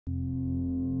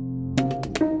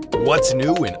What's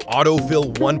new in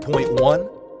Autofill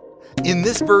 1.1? In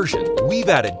this version, we've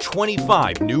added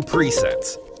 25 new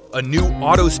presets, a new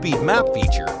auto speed map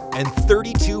feature, and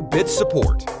 32-bit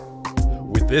support.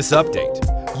 With this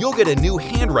update, you'll get a new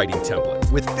handwriting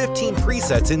template with 15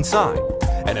 presets inside,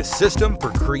 and a system for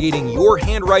creating your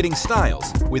handwriting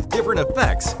styles with different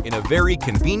effects in a very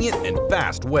convenient and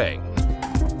fast way.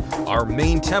 Our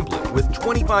main template with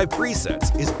 25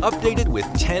 presets is updated with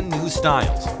 10 new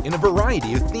styles in a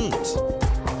variety of themes.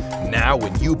 Now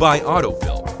when you buy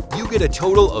Autofill, you get a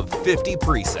total of 50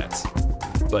 presets.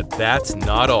 But that's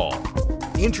not all.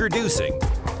 Introducing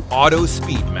Auto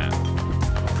Speed Map.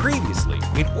 Previously,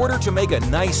 in order to make a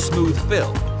nice smooth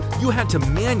fill, you had to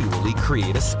manually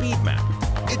create a speed map.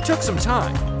 It took some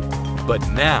time. But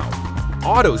now,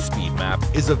 Auto Speed Map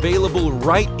is available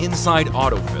right inside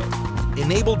Autofill,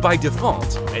 enabled by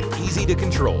default and easy to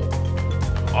control.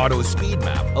 Auto Speed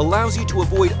Map allows you to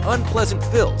avoid unpleasant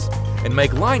fills and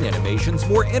make line animations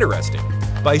more interesting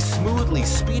by smoothly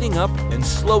speeding up and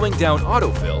slowing down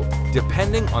autofill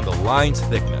depending on the line's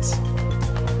thickness.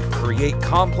 Create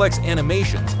complex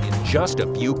animations in just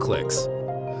a few clicks.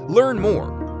 Learn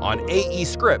more on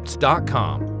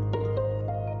aescripts.com.